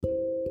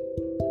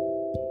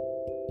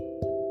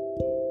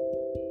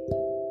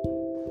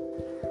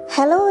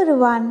Hello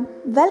everyone,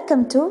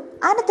 welcome to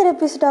another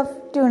episode of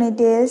Tune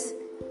Tales.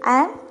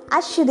 I am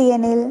Ashwini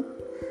Anil.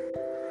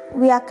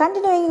 We are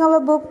continuing our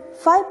book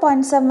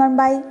 5.7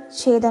 by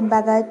Chetan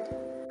Bhagat.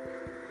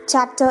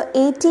 Chapter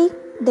 80,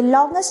 The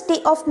Longest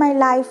Day of My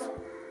Life,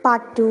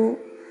 Part 2.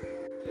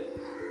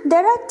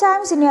 There are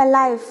times in your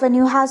life when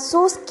you are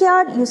so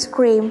scared you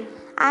scream,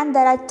 and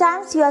there are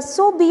times you are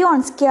so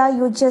beyond scare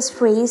you just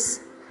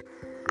freeze.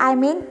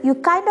 You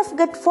kind of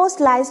get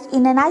fossilized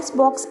in an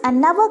icebox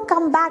and never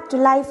come back to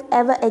life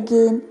ever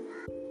again.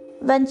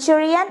 When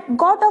Cherian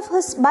got off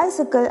his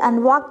bicycle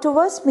and walked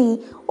towards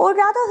me, or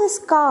rather his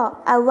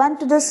car, I went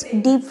to this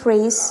deep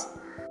freeze.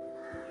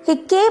 He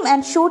came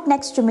and stood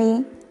next to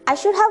me. I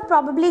should have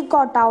probably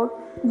got out,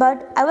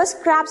 but I was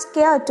crap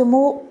scared to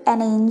move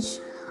an inch.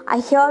 I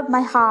heard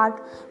my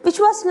heart, which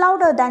was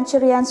louder than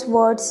Cherian's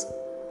words.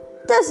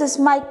 "This is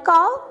my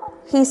car,"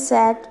 he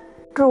said.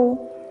 True,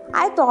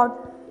 I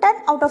thought. 10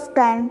 out of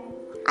 10.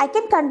 I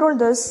can control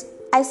this,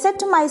 I said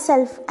to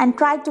myself and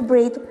tried to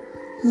breathe.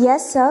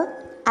 "Yes, sir,"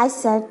 I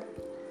said.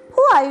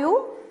 "Who are you?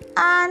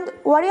 And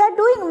what are you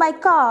doing in my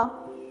car?"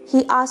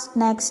 he asked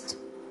next.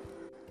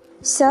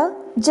 "Sir,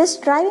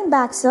 just driving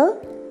back, sir,"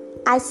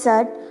 I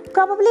said,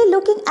 probably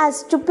looking as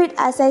stupid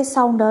as I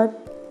sounded.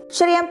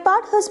 Cherian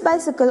parked his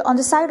bicycle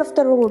on the side of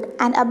the road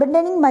and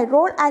abandoning my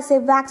role as a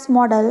wax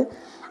model,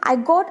 I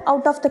got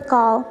out of the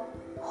car.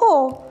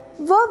 Oh,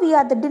 were we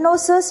at the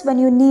dinosaurs when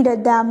you needed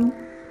them?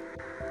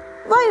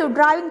 "Were you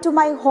driving to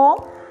my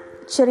home?"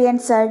 Cherian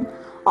said,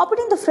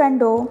 opening the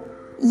front door.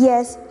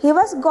 Yes, he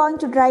was going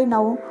to drive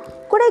now.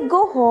 "Could I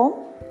go home?"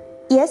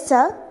 "Yes,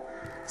 sir."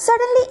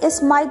 Suddenly his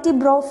mighty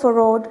brow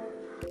furrowed.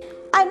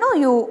 "I know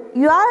you.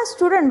 You are a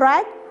student,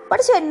 right?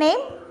 What is your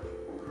name?"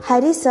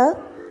 "Harry, sir,"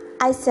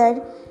 I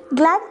said,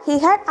 glad he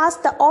had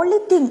asked the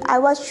only thing I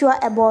was sure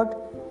about.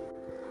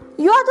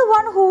 "You are the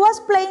one who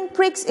was playing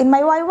tricks in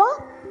my Viva?"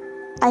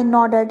 I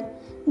nodded,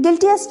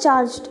 guilty as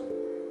charged.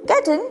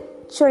 "Get in,"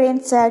 Cherian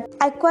said.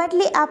 I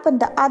quietly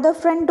opened the other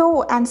front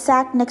door and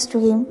sat next to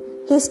him.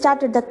 He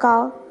started the car.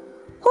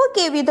 "Who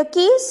gave you the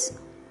keys?"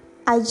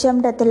 I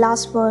jumped at the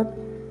last word.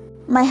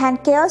 My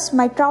hand pierced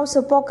my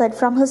trouser pocket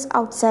from his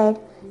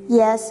outside.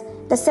 Yes,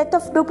 the set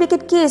of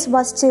duplicate keys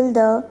was still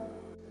there.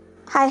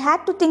 I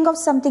had to think of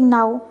something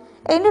now.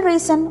 Any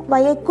reason why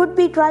I could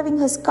be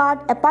driving his car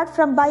apart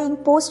from buying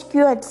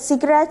post-cured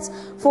cigarettes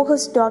for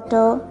his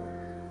daughter.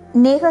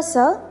 "Neha,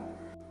 sir,"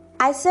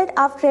 I said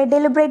after a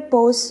deliberate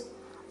pause.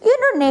 "You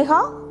know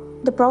Neha?"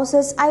 The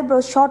process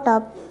eyebrows shot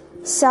up.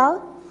 "Sir,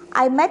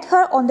 I met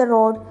her on the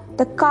road.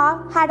 The car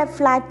had a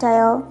flat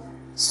tire."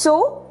 "So?"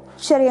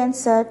 Cherian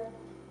said.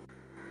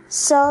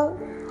 "Sir,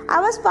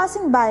 I was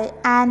passing by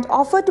and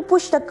offered to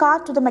push the car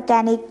to the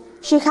mechanic.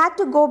 She had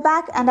to go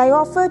back and I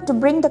offered to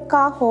bring the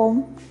car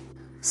home."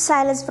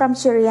 Silence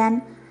from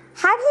Cherian.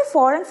 Had he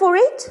fallen for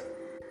it?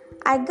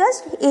 I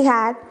guessed he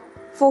had,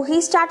 for he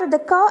started the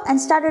car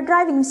and started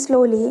driving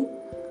slowly.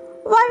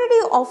 "Why did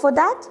you offer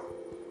that?"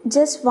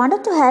 "Just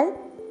wanted to help."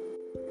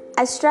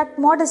 I shrugged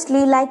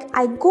modestly like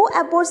I go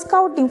about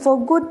scouting for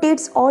good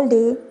deeds all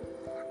day.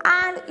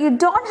 "And you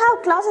don't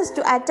have classes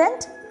to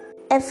attend?"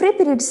 "Every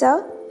period, sir."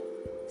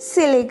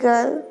 "Silly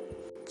girl."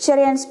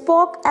 Cherian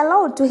spoke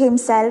aloud to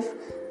himself.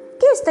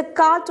 "Gives the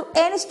car to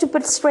any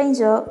stupid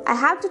stranger. I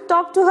have to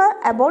talk to her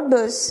about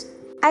this."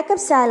 I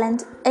kept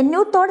silent. A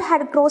new thought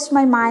had crossed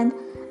my mind.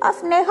 If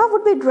Neha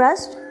would be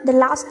dressed, the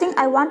last thing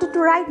I wanted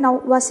to right now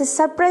was a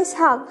surprise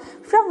hug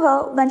from her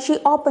when she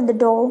opened the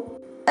door.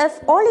 If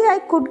only I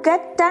could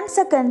get 10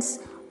 seconds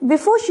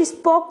before she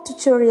spoke to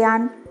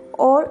Cherian,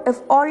 or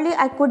if only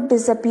I could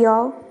disappear.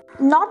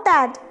 Not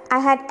that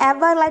I had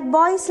ever let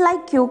boys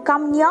like you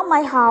come near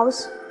my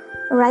house.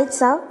 "Right,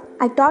 sir."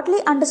 I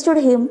totally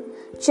understood him.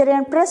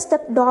 Cherian pressed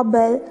the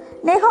doorbell.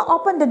 Neha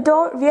opened the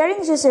door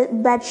wearing just a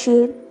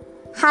bedsheet.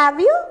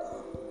 "Have you?"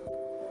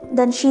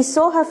 Then she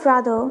saw her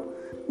father.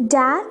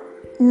 "Dad,"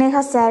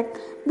 Neha said,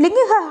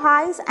 blinking her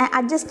eyes and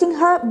adjusting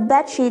her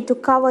bedsheet to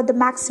cover the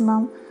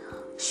maximum.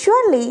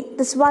 Surely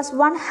this was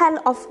one hell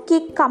of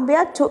kick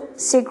compared to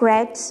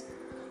cigarettes.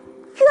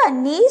 "Your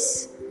niece?"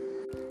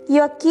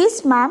 "Your keys,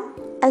 ma'am,"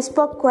 I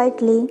spoke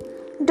quietly.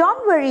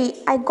 "Don't worry,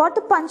 I got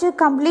the puncture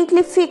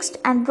completely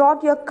fixed and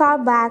brought your car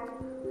back."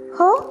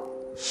 "Huh?"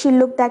 She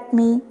looked at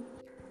me.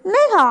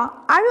 "Neha,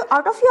 are you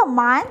out of your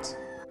mind?"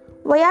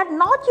 "Why are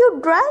not you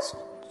dressed?"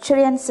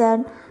 Cherian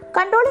said,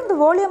 controlling the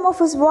volume of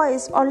his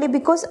voice only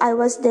because I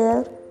was there.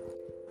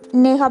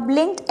 Neha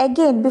blinked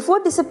again before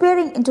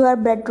disappearing into her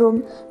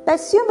bedroom,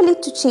 presumably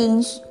to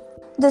change.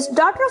 "This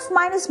daughter of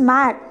mine is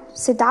mad."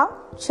 "Sit down,"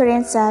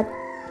 Cherian said.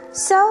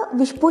 "Sir,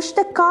 we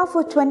pushed the car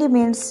for 20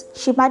 minutes.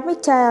 She made me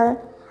tired."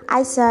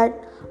 I said,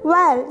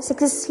 "Well,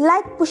 sex is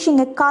like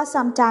pushing a car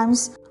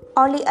sometimes,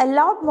 only a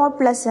lot more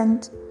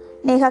pleasant."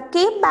 Neha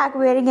came back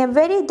wearing a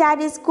very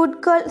daddy's good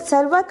girl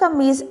silver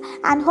kameez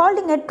and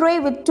holding a tray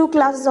with 2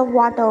 glasses of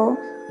water.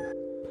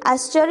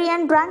 As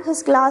Cherian drank his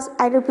glass,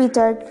 I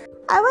repeated,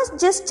 "I was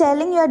just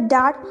telling your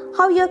dad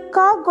how your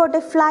car got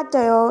a flat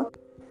tire.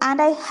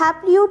 and I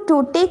helped you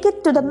to take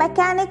it to the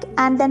mechanic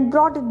and then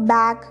brought it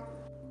back.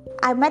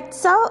 I met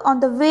Sir on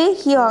the way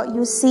here,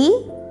 you see.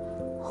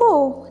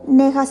 Oh,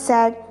 Neha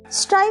said,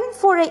 striving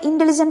for an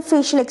intelligent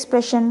facial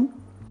expression.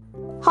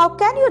 How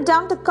can you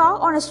dump the car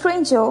on a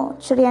stranger?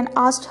 Cherian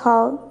asked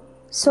her.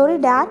 Sorry,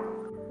 Dad,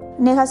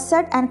 Neha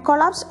said and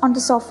collapsed on the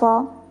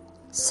sofa.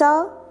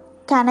 Sir,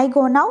 can I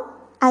go now?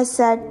 I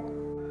said.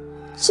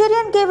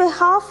 Cherian gave a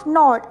half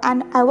nod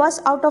and I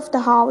was out of the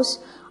house.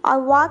 I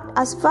walked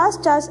as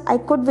fast as I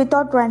could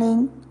without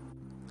running.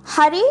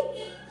 Hurry!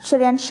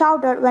 Cherian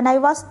shouted when I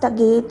was at the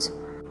gate.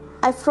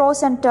 I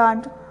froze and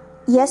turned.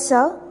 Yes,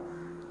 sir.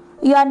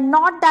 You are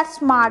not that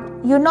smart,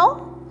 you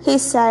know, he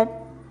said.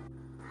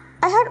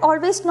 I had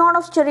always known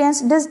of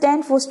Cherian's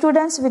disdain for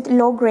students with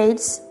low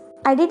grades.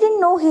 I didn't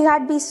know he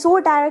had been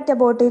so direct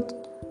about it.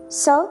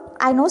 Sir,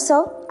 I know,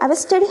 sir. I will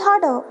study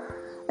harder.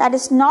 That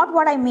is not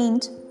what I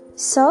meant.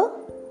 Sir?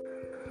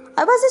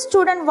 I was a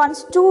student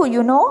once too,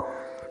 you know,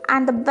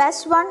 and the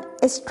best one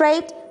is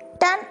straight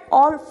 10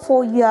 or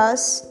 4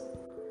 years.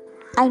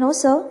 I know,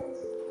 sir.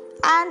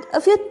 And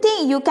if you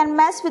think you can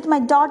mess with my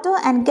daughter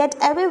and get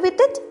away with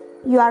it,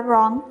 you are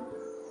wrong.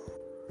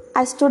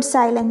 I stood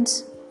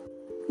silent.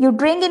 You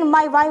drink in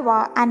my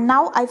Viva and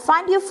now I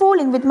find you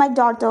fooling with my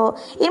daughter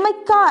in my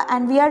car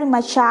and we are in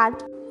my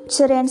chat.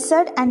 Cherian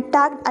said and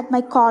tugged at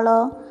my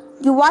collar.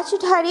 You watch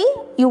it, Hari,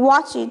 you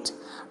watch it.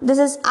 This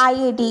is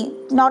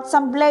IIT, not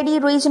some bloody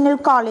regional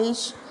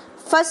college.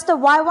 First the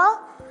Viva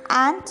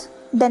and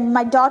then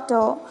my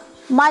daughter.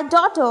 My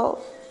daughter.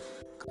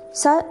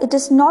 Sir, it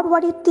is not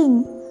what you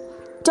think.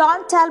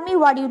 Don't tell me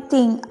what you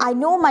think. I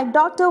know my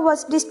daughter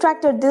was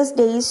distracted these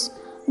days.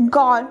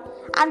 God,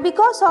 and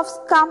because of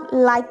scum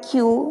like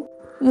you.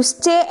 You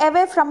stay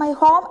away from my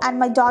home and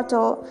my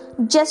daughter.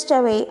 Just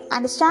away,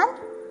 understand?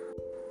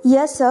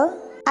 Yes, sir,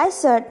 I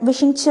said,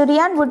 wishing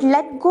Cherian would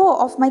let go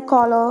of my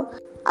collar.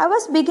 I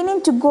was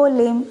beginning to go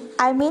lame.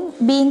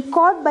 Being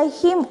caught by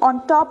him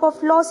on top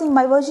of losing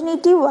my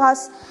virginity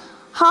was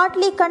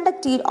hardly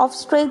conducive of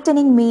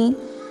straightening me.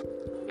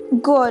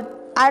 Good.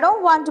 I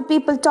don't want to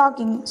people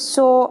talking,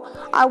 so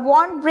I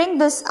won't bring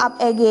this up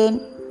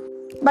again.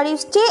 But you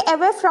stay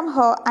away from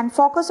her and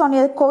focus on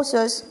your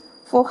courses.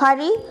 For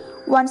Hari,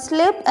 one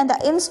slip in the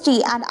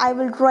insti and I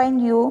will ruin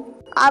you.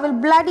 I will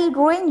bloody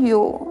ruin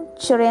you,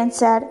 Cherian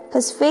said,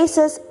 his face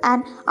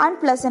an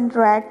unpleasant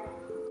red.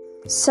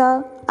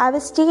 Sir, I will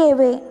stay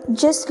away.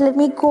 Just let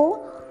me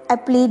go, I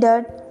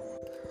pleaded.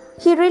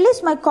 He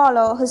released my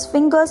collar, his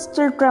fingers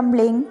still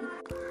trembling.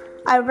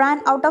 I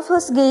ran out of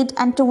his gate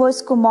and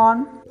towards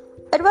Kumon.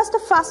 It was the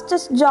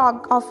fastest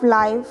jog of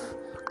life.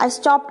 I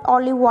stopped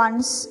only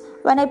once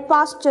when I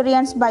passed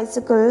Cherian's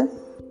bicycle.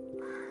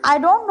 I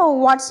don't know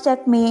what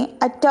struck me.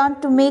 I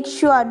turned to make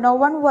sure no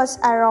one was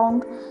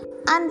around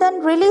and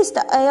then released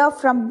the air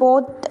from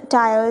both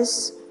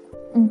tires.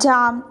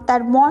 Damn,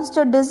 that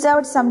monster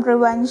deserved some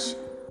revenge.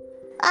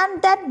 And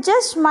that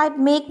just might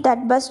make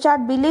that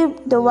bastard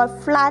believe there were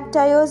flat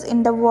tires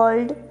in the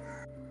world.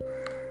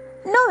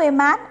 No way,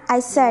 man, I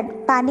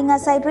said, panting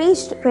as I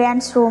reached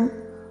Ryan's room.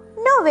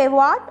 No way,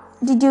 what?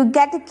 Did you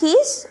get the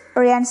keys?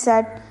 Ryan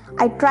said.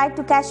 I tried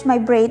to catch my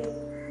breath.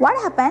 What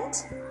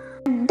happened?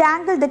 I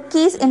dangled the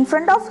keys in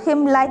front of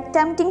him like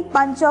tempting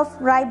punch of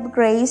ripe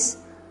grapes.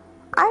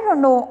 I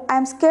don't know.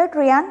 I'm scared,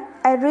 Ryan.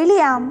 I really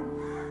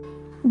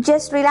am.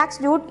 Just relax,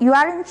 dude. You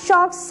are in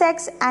shock,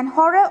 sex, and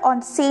horror on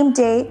the same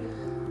day.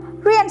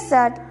 Ryan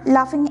said,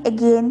 laughing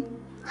again.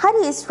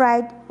 Hari is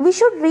right. We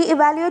should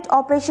re-evaluate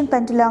Operation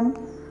Pendulum.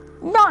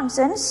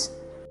 Nonsense,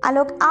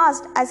 Alok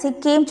asked as he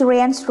came to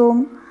Ryan's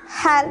room.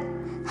 Hell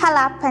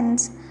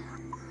happened.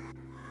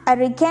 I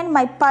regained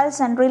my pulse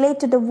and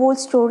related the whole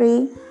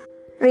story.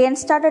 Ryan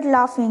started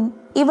laughing.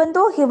 Even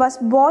though he was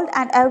bald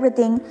and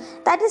everything,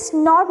 that is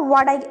not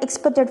what I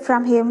expected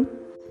from him.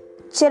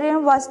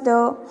 Cherian was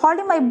there,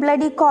 holding my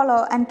bloody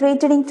collar and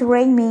threatening to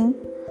rain me.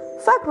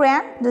 Fuck,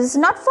 Ryan, this is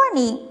not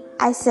funny,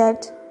 I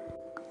said.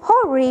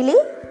 Oh, really?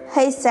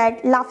 He said,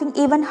 laughing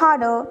even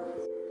harder.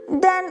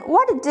 Then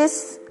what is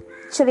this?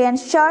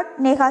 Cherian's shirt,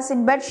 Neha's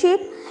in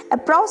bedsheet. A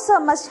browser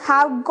must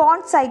have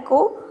gone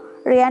psycho.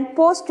 Ryan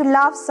paused to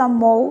laugh some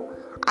more.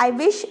 I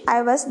wish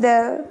I was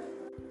there.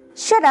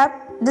 Shut up.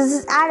 This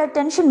is added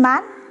tension,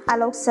 man,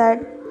 Alok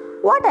said.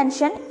 What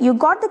tension? You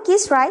got the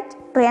keys right?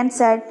 Ryan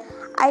said.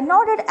 I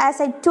nodded as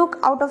I took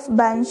out of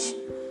bench.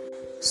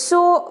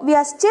 So we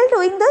are still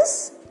doing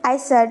this? I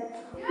said.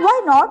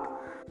 Why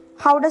not?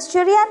 How does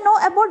Cherian know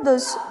about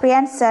this?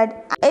 Ryan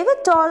said. If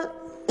at all,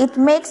 it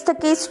makes the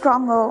case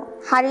stronger.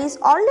 Hari's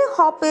only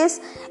hope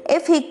is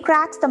if he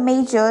cracks the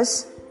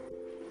majors.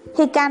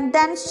 He can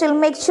then still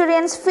make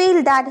Cherian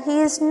feel that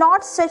he is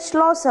not such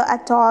loser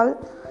at all.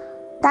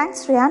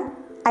 Thanks, Ryan,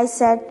 I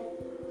said.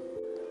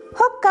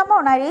 Oh, come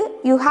on, Hari.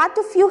 You had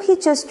a few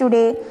hitches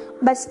today,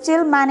 but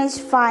still managed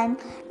fine.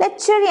 Let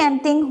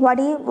Cherian think what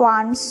he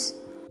wants.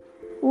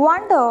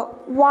 Wonder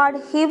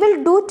what he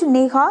will do to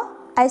Neha?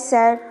 I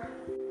said.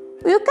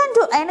 You can't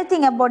do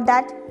anything about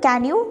that,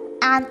 can you?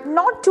 And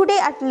not today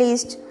at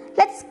least.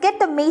 Let's get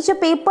the major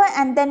paper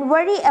and then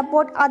worry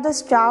about other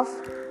stuff.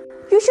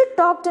 You should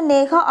talk to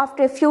Neha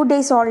after a few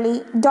days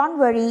only. Don't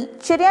worry,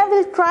 Cherian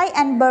will try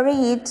and bury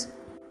it.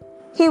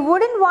 He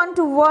wouldn't want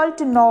the world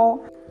to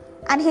know.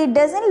 And he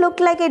doesn't look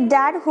like a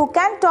dad who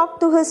can talk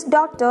to his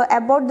daughter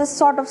about this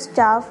sort of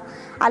stuff,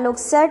 Alok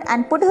said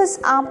and put his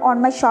arm on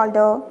my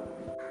shoulder.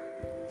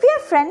 We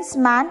are friends,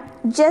 man.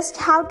 Just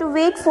have to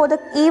wait for the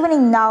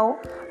evening now.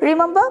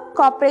 Remember,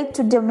 cooperate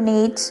to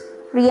dominate,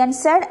 Rian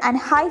said and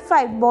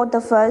high-fived both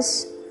of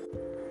us.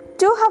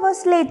 2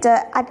 hours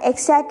later, at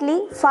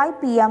exactly 5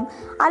 p.m.,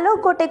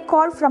 Alok got a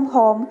call from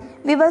home.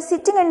 We were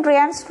sitting in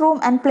Rian's room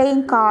and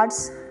playing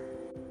cards.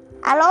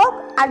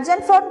 Alok,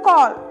 urgent phone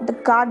call, the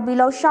guard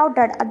below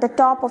shouted at the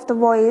top of the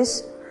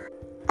voice.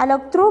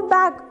 Alok threw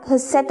back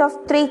his set of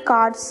 3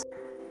 cards.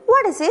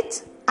 What is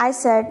it? I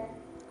said.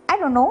 I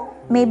don't know,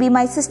 maybe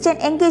my sister's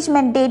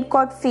engagement date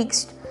got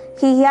fixed,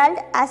 he yelled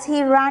as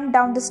he ran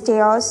down the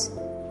stairs.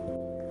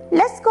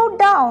 Let's go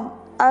down.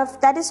 If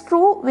that is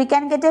true, we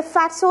can get a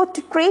fatso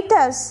to treat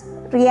us,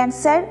 Rian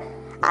said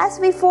as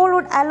we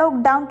followed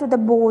Alok down to the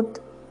booth.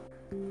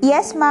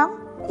 Yes, ma'am.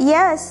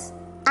 Yes,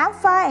 I'm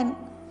fine.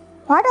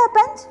 What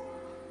happened?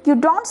 You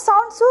don't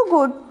sound so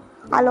good,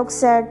 Alok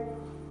said.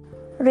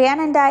 Rian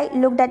and I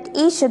looked at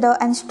each other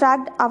and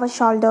shrugged our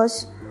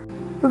shoulders.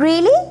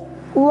 Really?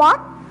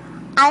 What?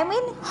 I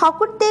mean, how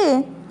could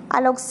they?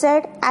 Alok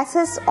said as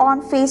his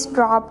own face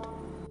dropped.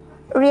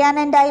 Rian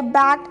and I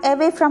backed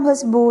away from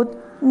his booth.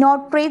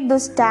 No treat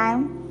this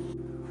time.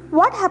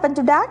 What happened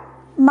to that?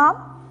 Mom?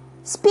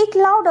 Speak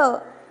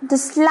louder.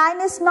 This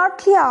line is not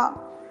clear.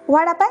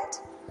 What happened?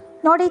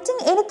 Not eating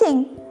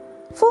anything.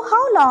 For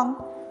how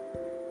long?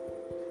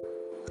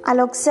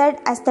 Alok said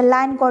as the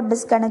line got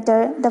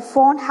disconnected. The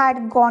phone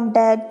had gone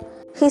dead.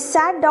 He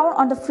sat down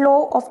on the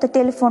floor of the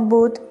telephone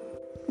booth.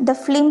 The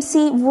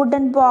flimsy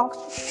wooden box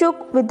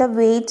shook with the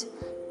weight.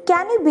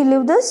 Can you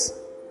believe this?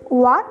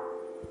 What?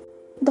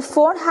 The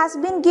phone has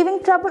been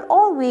giving trouble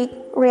all week,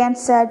 Rian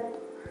said.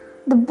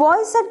 The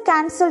boys had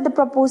cancelled the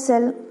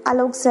proposal,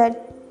 Alok said.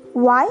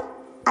 Why?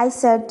 I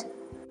said.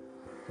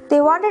 They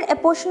wanted a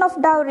portion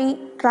of dowry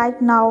right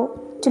now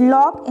to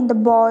lock in the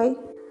boy.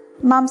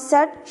 Mom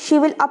said she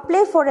will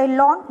apply for a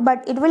loan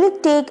but it will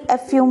take a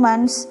few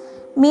months.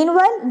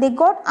 Meanwhile, they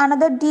got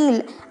another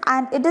deal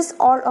and it is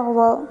all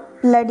over.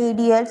 Bloody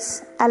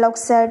idiots, Alok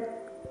said.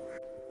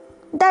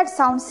 That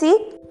sounds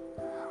sick.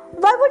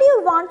 Why would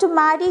you want to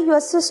marry your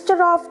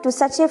sister off to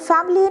such a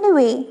family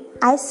anyway?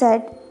 I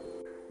said.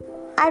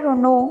 I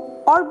don't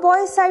know. All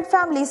boys' side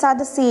families are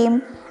the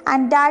same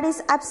and dad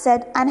is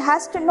upset and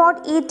has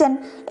not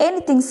eaten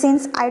anything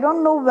since I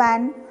don't know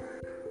when.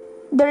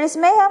 There is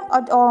mayhem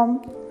at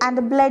home and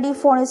the bloody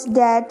phone is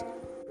dead.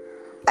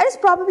 It is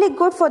probably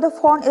good for the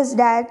phone is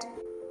dead.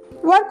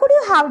 What could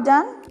you have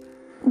done?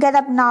 Get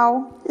up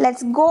now.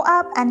 Let's go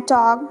up and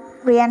talk,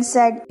 Rian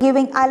said,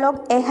 giving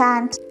Alok a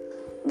hand.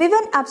 We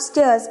went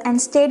upstairs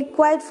and stayed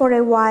quiet for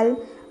a while.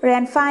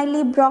 Rian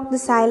finally broke the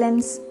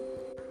silence.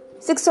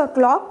 6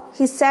 o'clock,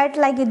 he said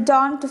like a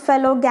dawn to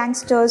fellow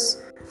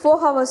gangsters.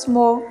 4 hours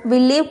more. We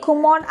leave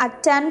Kumon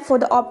at 10 for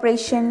the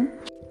operation.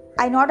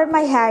 I nodded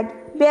my head,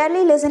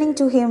 barely listening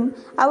to him.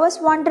 I was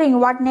wondering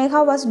what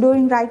Neha was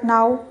doing right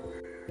now.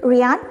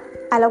 Rian,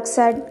 Alok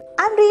said,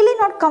 I'm really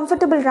not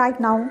comfortable right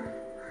now.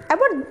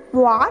 About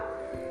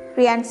what?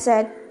 Rian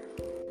said.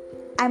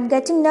 I'm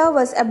getting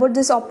nervous about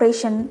this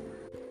operation.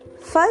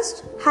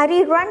 First,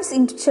 Hari runs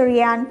into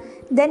Cherian,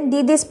 then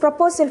Didi's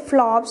proposal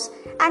flops,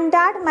 and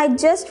Dad might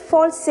just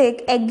fall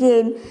sick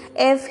again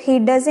if he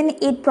doesn't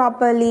eat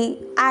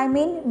properly. I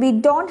mean, we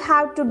don't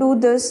have to do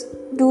this,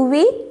 do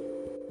we?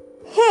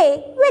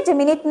 Hey, wait a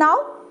minute now,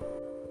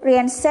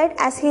 Rian said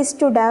as he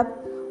stood up.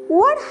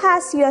 What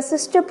has your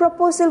sister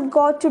proposal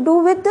got to do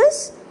with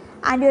this?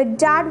 And your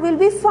dad will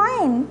be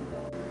fine.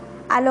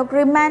 Alok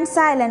remained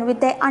silent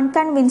with an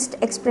unconvinced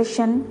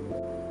expression.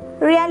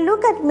 Rian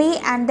looked at me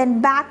and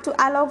then back to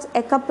Alok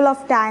a couple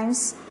of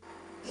times.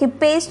 He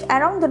paced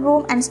around the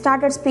room and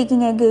started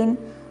speaking again.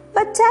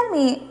 But tell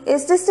me,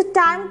 is this the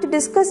time to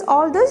discuss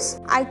all this?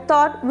 I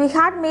thought we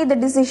had made the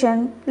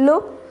decision.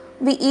 Look,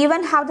 we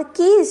even have the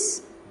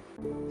keys.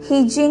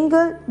 He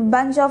jingled a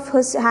bunch of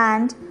his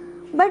hand.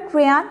 But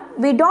Rian,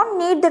 we don't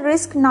need the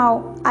risk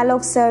now,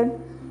 Alok said.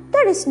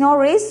 There is no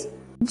risk,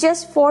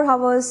 just 4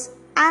 hours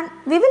and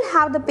we will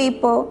have the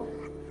paper.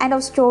 End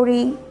of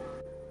story.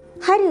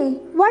 Hari,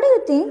 what do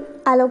you think?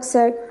 Alok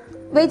said.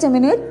 Wait a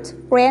minute,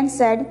 Rian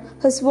said,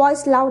 his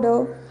voice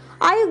louder.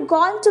 Are you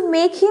going to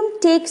make him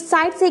take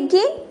sides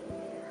again?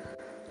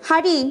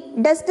 Hari,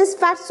 does this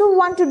fatso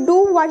want to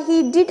do what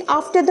he did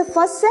after the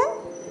first sem?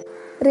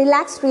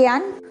 Relax,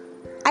 Rian,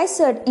 I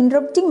said,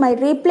 interrupting my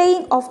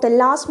replaying of the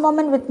last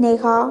moment with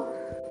Neha.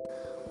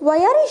 Why are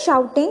you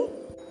shouting?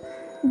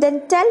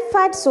 Then tell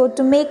Fatso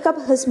to make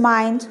up his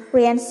mind,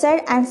 Rian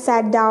said and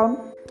sat down.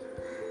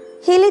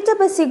 He lit up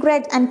a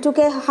cigarette and took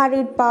a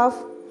hurried puff.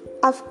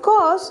 Of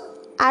course,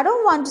 I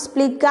don't want to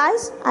split,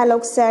 guys,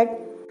 Alok said.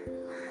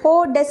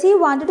 Oh, does he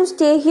want to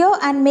stay here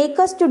and make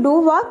us to do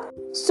work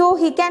so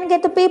he can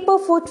get the paper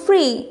for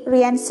free,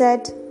 Rian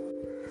said.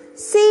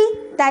 See,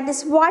 that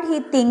is what he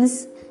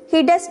thinks.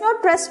 He does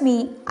not trust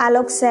me,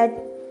 Alok said.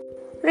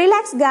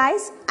 Relax,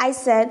 guys, I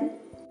said.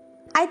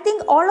 I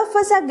think all of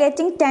us are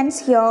getting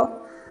tense here.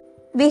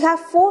 We have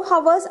 4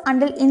 hours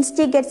until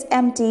Insti gets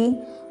empty.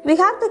 We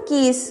have the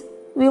keys.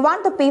 We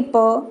want the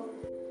paper.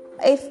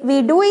 If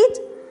we do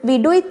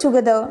it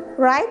together,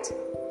 right?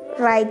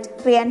 Right,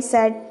 Ryan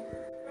said.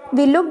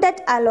 We looked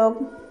at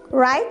Alok.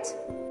 Right?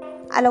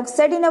 Alok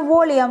said in a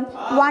volume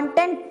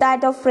 1/10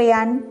 that of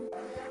Ryan.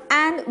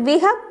 And we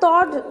have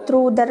thought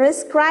through the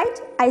risk,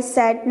 right? I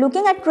said,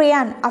 looking at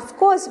Ryan. Of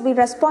course, we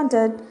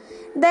responded.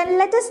 Then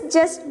let us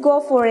just go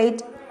for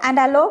it.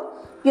 And Alok,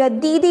 your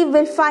Didi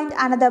will find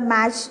another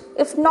match.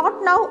 If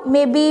not now,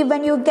 maybe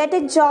when you get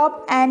a job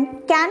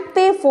and can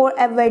pay for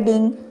a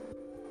wedding.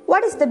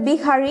 What is the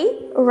big hurry,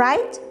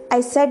 right?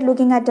 I said,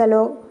 looking at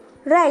Alok.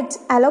 Right,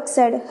 Alok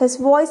said, his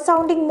voice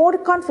sounding more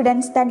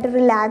confident than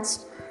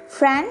relaxed.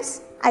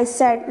 Friends, I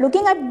said,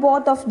 looking at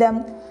both of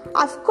them.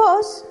 Of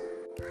course,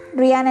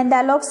 Ryan and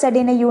Alok said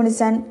in a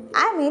unison.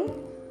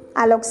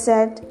 Alok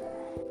said.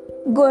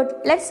 Good,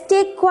 let's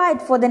stay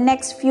quiet for the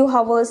next few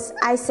hours,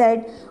 I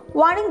said,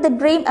 wanting the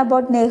dream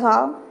about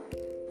Neha.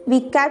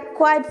 We kept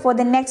quiet for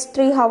the next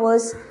 3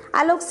 hours.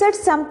 Alok said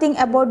something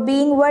about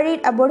being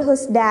worried about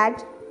his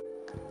dad,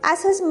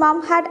 as his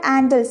mom had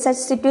handled such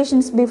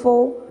situations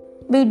before.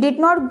 We did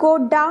not go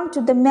down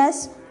to the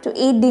mess to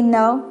eat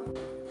dinner.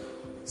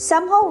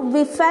 Somehow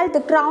we felt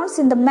the crowds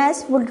in the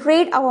mess would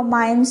read our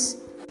minds.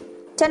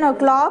 10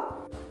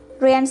 o'clock,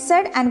 Ryan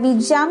said, and we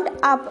jumped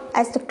up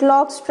as the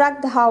clock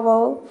struck the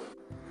hour.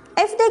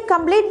 If they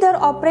complete their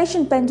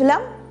Operation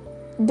Pendulum,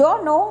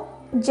 don't know,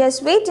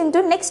 just wait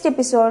into next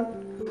episode.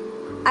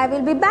 I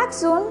will be back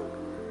soon.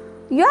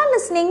 You are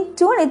listening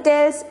to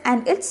Nitils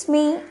and it's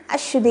me,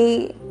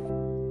 Ashudi.